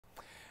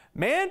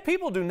Man,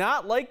 people do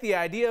not like the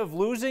idea of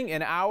losing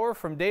an hour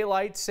from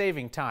daylight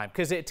saving time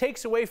because it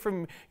takes away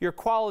from your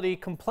quality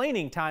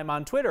complaining time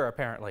on Twitter,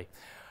 apparently.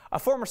 A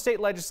former state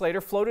legislator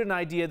floated an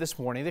idea this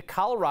morning that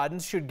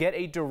Coloradans should get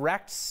a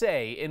direct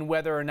say in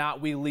whether or not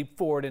we leap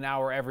forward an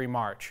hour every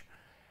March.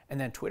 And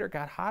then Twitter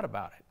got hot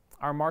about it.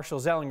 Our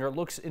Marshall Zellinger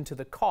looks into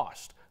the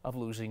cost of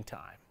losing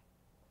time.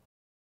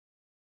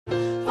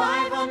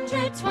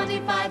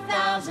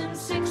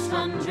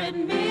 525,600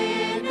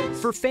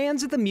 minutes. For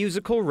fans of the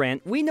musical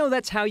Rent, we know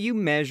that's how you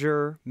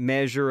measure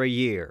a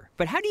year.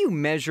 But how do you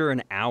measure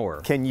an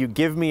hour? Can you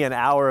give me an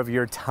hour of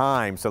your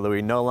time so that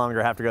we no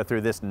longer have to go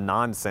through this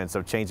nonsense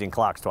of changing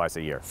clocks twice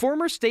a year?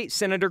 Former State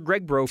Senator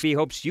Greg Brophy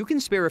hopes you can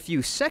spare a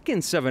few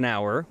seconds of an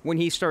hour when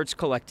he starts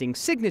collecting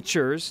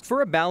signatures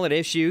for a ballot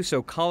issue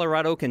so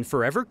Colorado can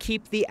forever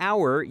keep the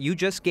hour you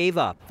just gave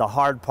up. The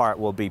hard part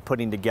will be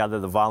putting together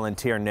the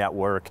volunteer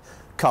network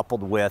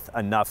coupled with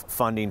enough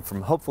funding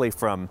from hopefully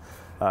from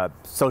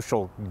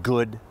social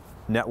good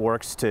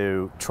networks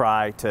to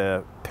try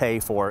to pay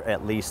for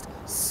at least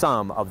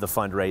some of the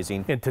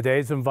fundraising. In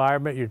today's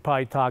environment, you're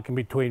probably talking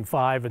between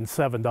 $5 and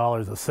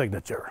 $7 a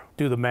signature.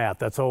 Do the math,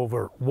 that's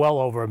well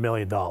over $1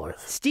 million.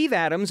 Steve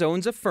Adams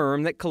owns a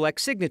firm that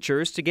collects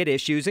signatures to get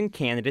issues and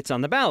candidates on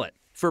the ballot.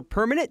 For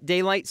permanent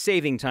daylight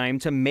saving time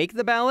to make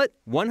the ballot,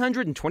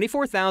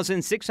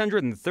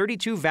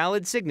 124,632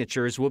 valid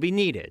signatures will be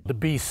needed. To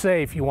be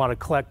safe, you want to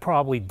collect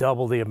probably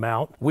double the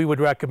amount. We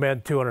would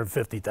recommend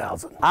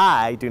 250,000.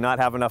 I do not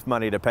have enough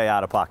money to pay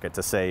out of pocket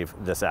to save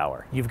this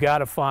hour. You've got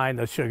to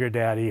find a sugar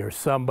daddy or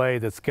somebody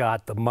that's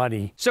got the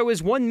money. So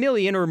is $1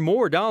 million or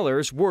more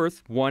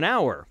worth 1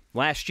 hour?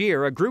 Last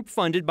year, a group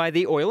funded by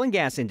the oil and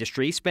gas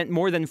industry spent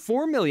more than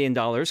 $4 million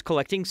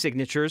collecting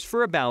signatures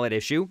for a ballot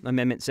issue,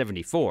 Amendment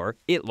 74.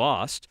 It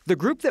lost. The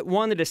group that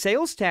wanted a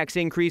sales tax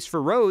increase for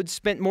roads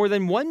spent more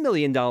than $1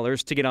 million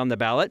to get on the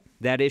ballot.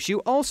 That issue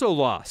also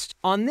lost.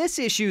 On this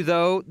issue,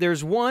 though,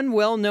 there's one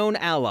well-known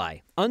ally.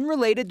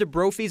 Unrelated to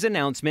Brophy's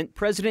announcement,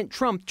 President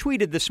Trump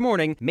tweeted this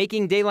morning,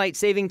 making daylight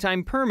saving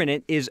time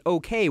permanent is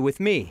okay with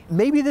me.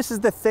 Maybe this is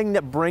the thing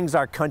that brings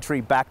our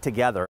country back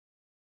together.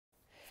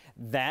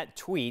 That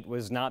tweet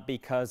was not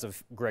because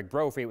of Greg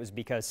Brophy. It was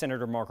because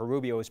Senator Marco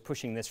Rubio is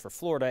pushing this for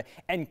Florida,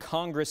 and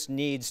Congress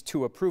needs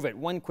to approve it.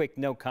 One quick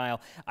note, Kyle.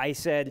 I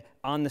said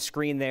on the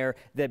screen there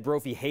that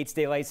Brophy hates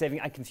daylight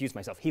saving. I confused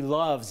myself. He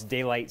loves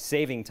daylight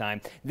saving time.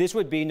 This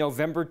would be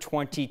November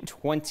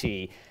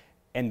 2020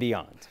 and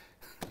beyond.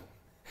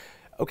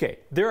 Okay,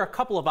 there are a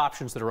couple of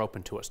options that are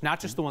open to us, not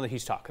just the one that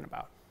he's talking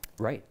about.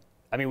 Right.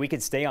 I mean, we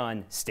could stay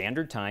on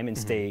standard time and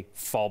stay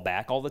fall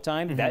back all the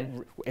time. That,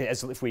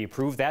 if we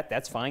approve that,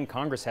 that's fine.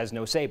 Congress has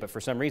no say. But for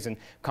some reason,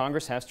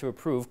 Congress has to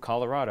approve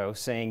Colorado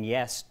saying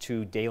yes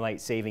to daylight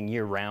saving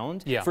year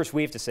round. Yeah. First,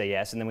 we have to say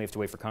yes, and then we have to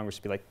wait for Congress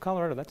to be like,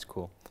 Colorado, that's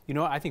cool. You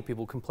know what? I think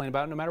people complain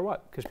about it no matter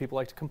what because people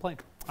like to complain.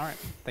 All right.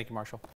 Thank you, Marshall.